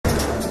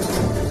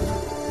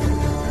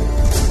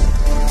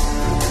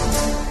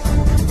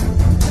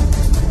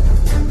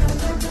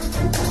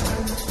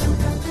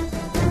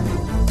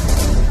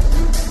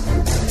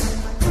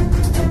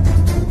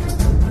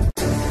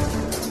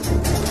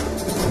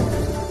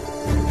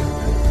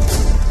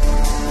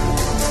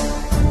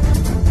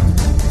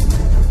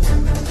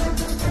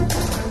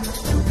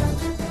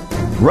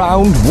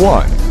Round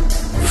 1.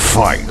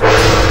 Fight.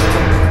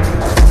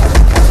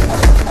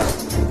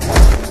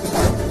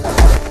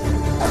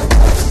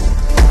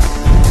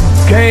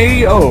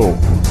 KO.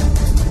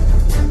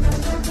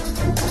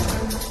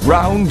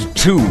 Round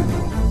 2.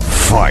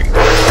 Fight.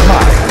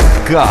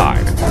 My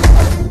God.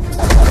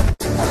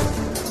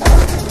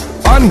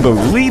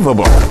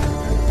 Unbelievable.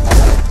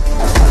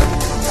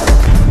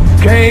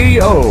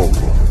 KO.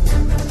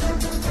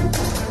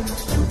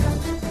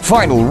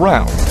 Final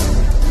round.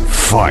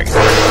 Fight.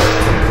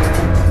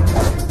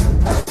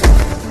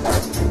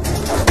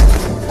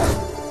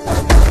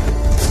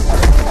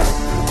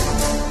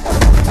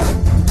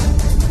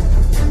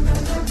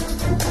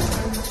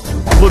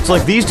 Looks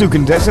like these two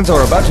contestants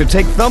are about to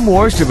take Thumb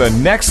Wars to the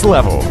next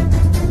level.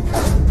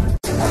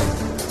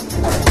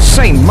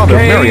 Saint Mother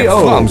Mary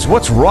of Thumbs,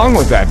 what's wrong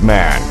with that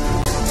man?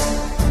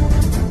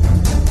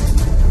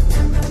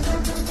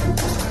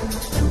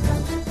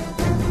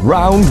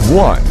 Round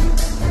 1.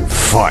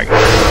 Fight.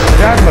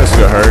 That must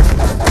have hurt.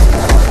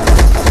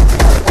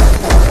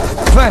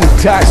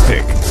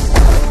 Fantastic.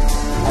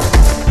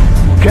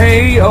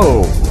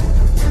 KO.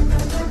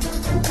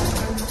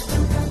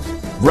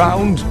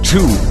 Round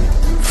 2.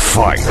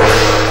 Fight.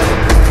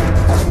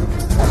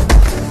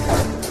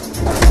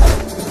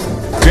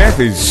 Death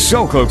is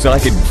so close that I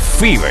can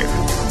feel it.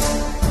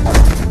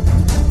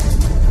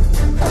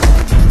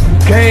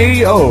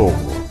 KO.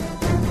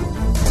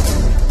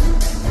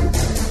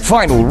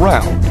 Final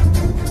round.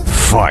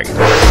 Fight.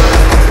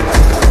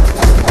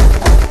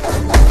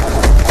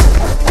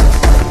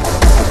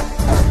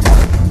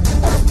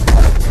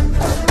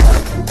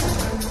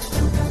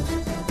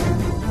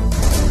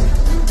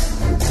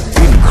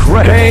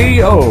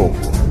 Incredible. KO.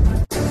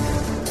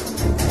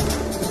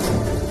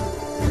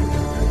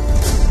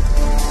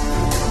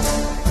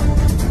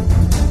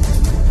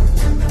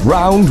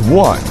 Round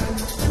 1.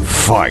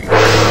 Fight.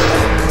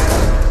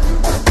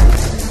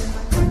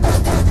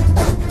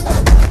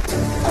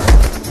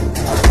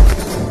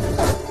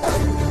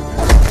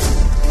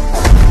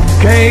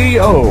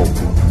 KO.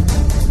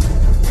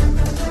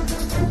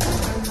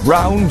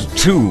 Round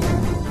 2.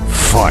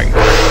 Fight.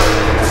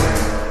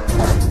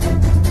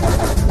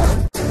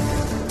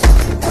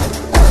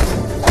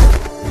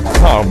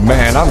 Oh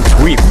man, I'm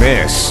tweeting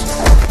this.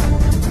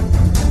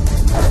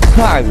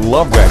 I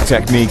love that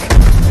technique.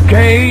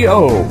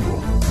 KO.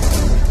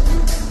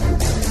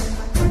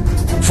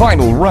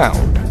 Final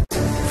round.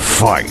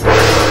 Fight.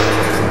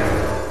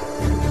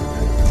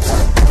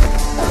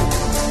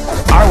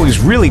 I was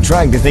really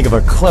trying to think of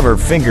a clever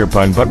finger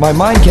pun, but my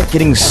mind kept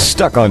getting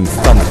stuck on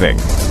thumping.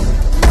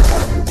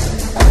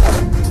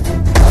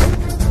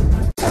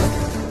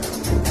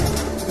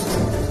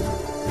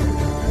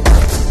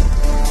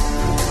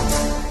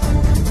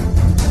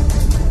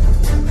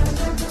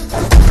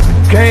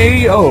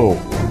 KO.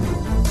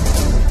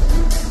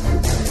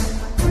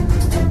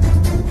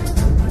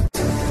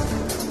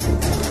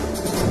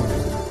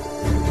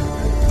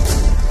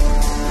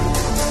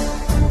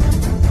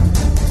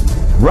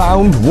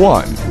 Round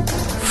 1.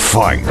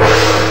 Fight.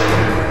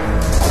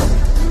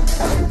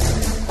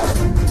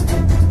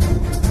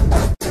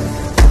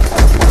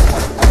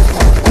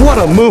 What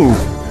a move!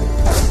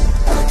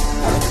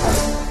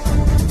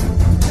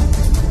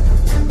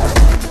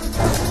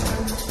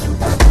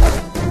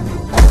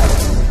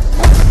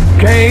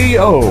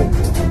 KO.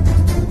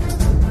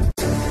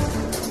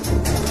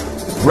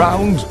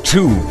 Round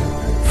 2.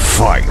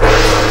 Fight.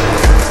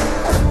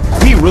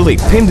 He really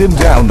pinned him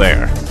down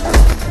there.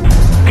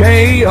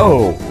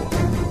 KO.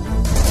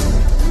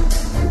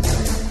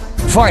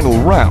 Final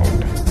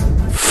round.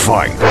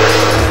 Fight.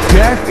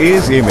 Death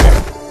is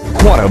imminent.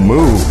 What a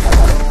move.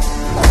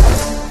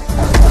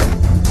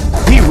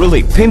 He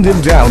really pinned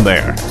him down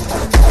there.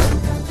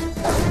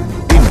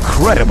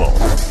 Incredible.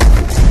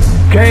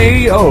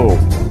 KO.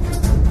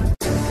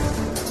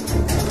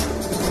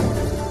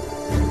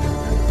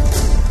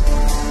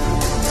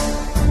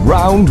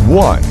 Round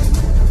 1.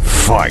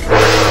 Fight.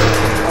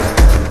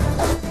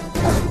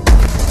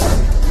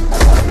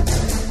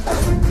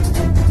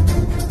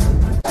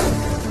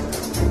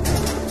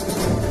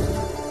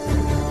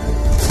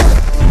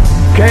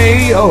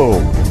 KO.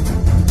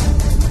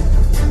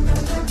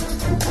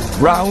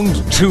 Round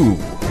 2.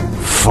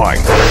 Fight.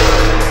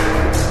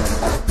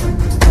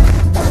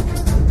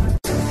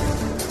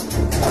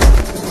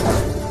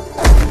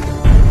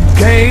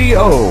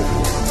 KO.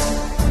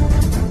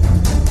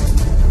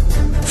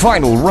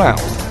 Final round.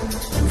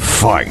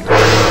 Fight.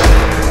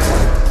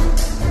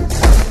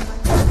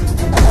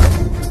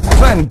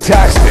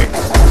 Fantastic.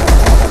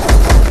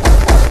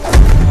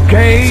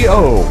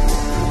 KO.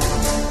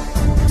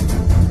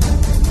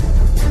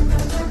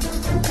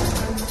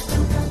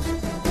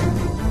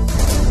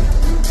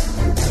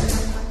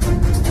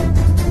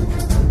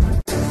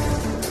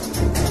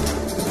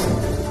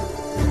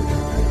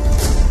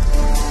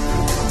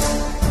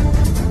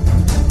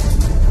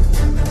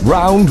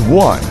 Round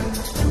 1.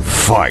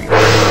 Fight.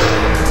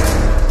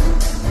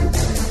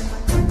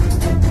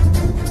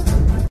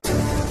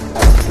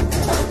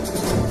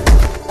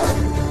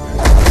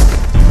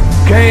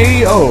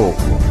 KO.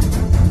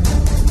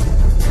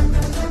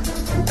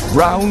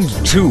 Round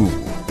 2.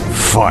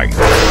 Fight.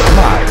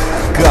 My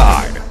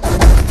God.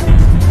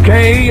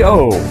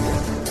 KO.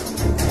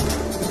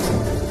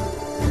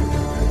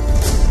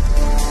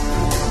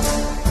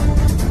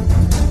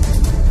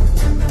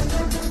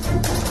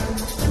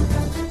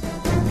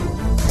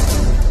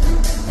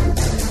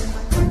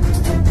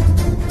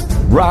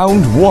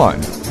 Round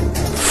 1.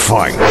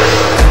 Fight.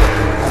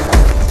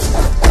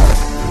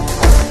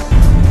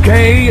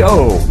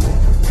 KO.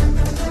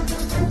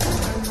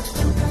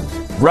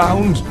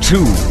 Round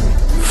 2.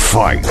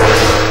 Fight.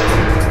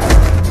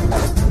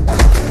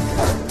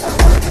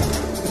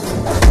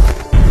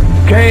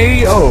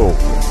 KO.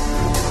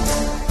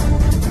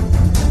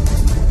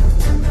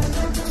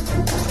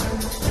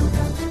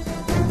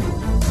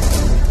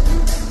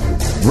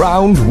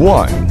 Round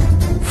 1.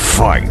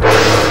 Fight.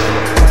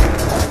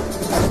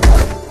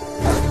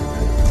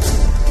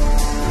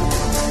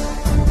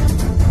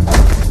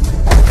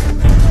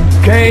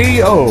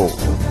 KO.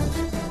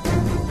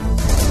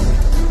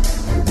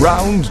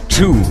 Round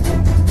 2.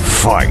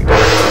 Fight.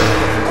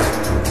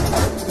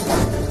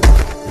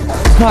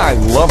 I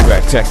love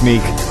that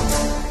technique.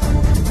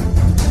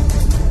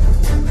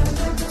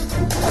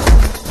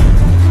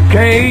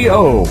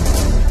 KO.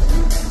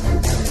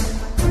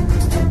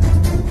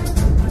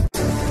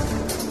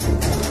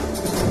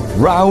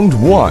 Round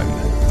 1.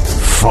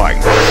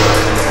 Fight.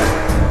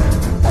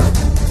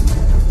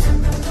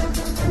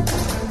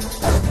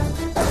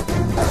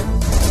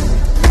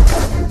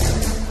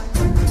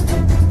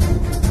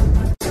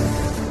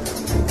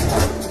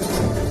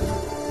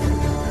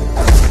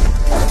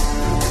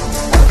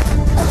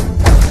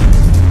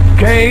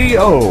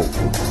 KO.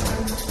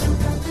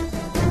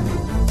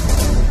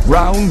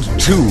 Round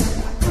 2.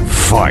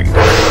 Fight.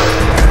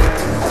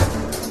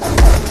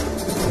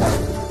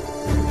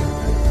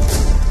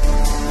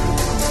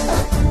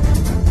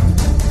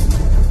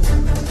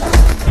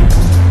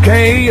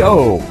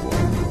 KO.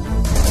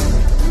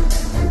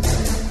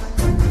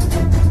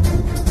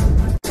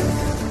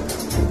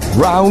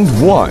 Round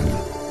 1.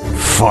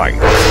 Fight.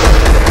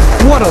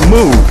 What a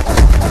move!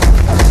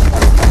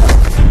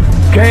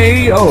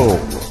 KO.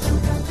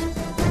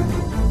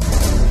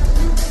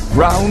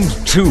 Round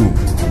 2.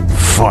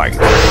 Fight.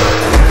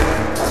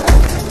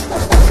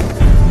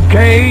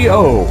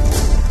 KO.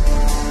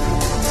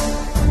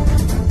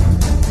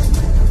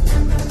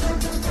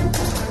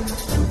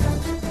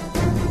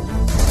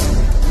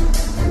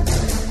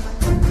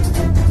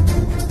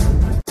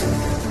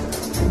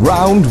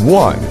 Round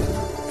 1.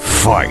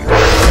 Fight.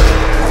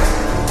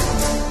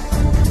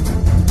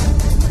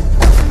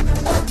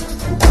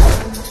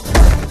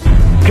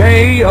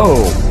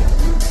 KO.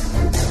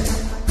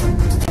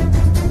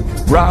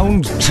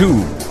 Round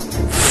 2.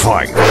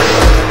 Fight.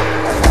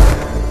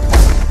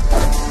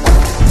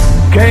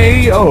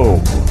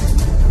 KO.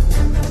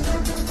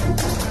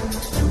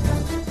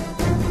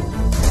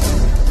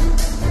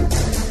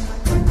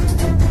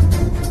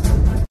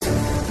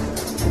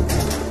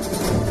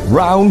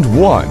 Round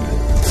 1.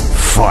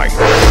 Fight.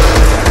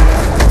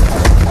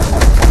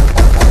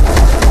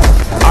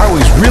 I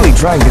was really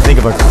trying to think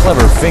of a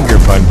clever finger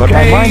pun, but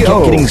my mind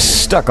kept getting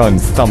stuck on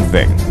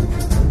something.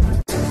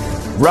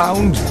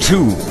 Round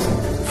 2.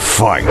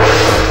 Fight.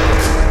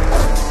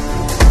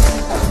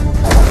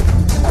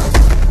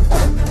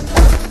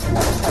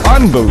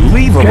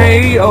 Unbelievable!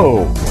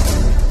 KO.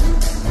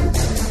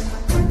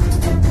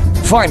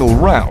 Final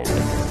round.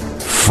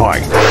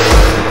 Fight.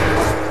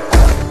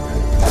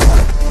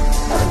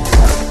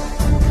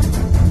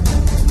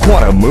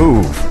 What a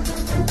move!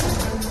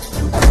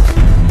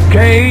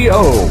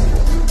 KO.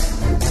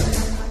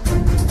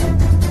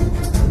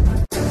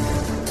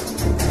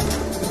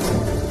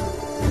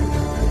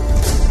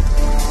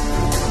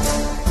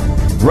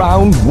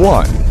 Round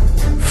 1.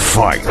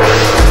 Fight.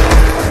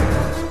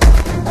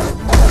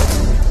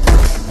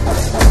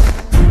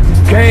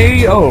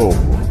 KO.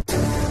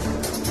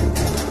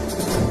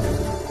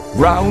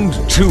 Round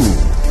 2.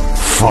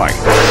 Fight.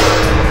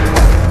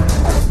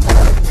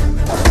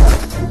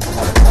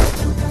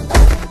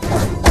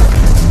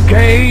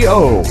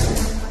 KO.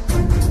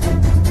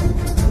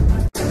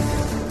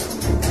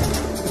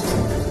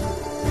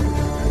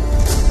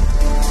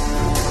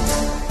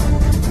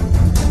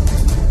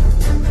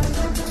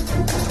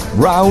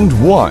 Round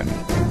 1.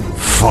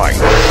 Fight.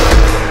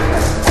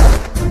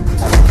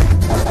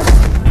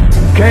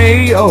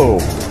 KO.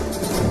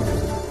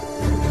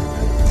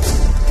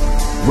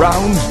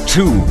 Round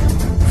 2.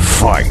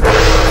 Fight.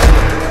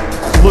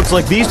 Looks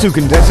like these two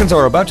contestants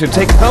are about to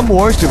take Thumb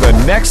Wars to the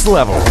next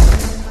level.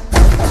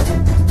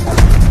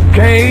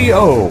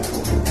 KO.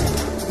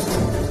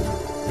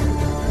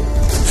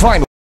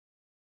 Final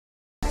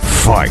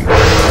fight.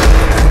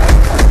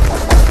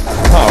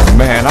 Oh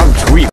man, I'm tweeting.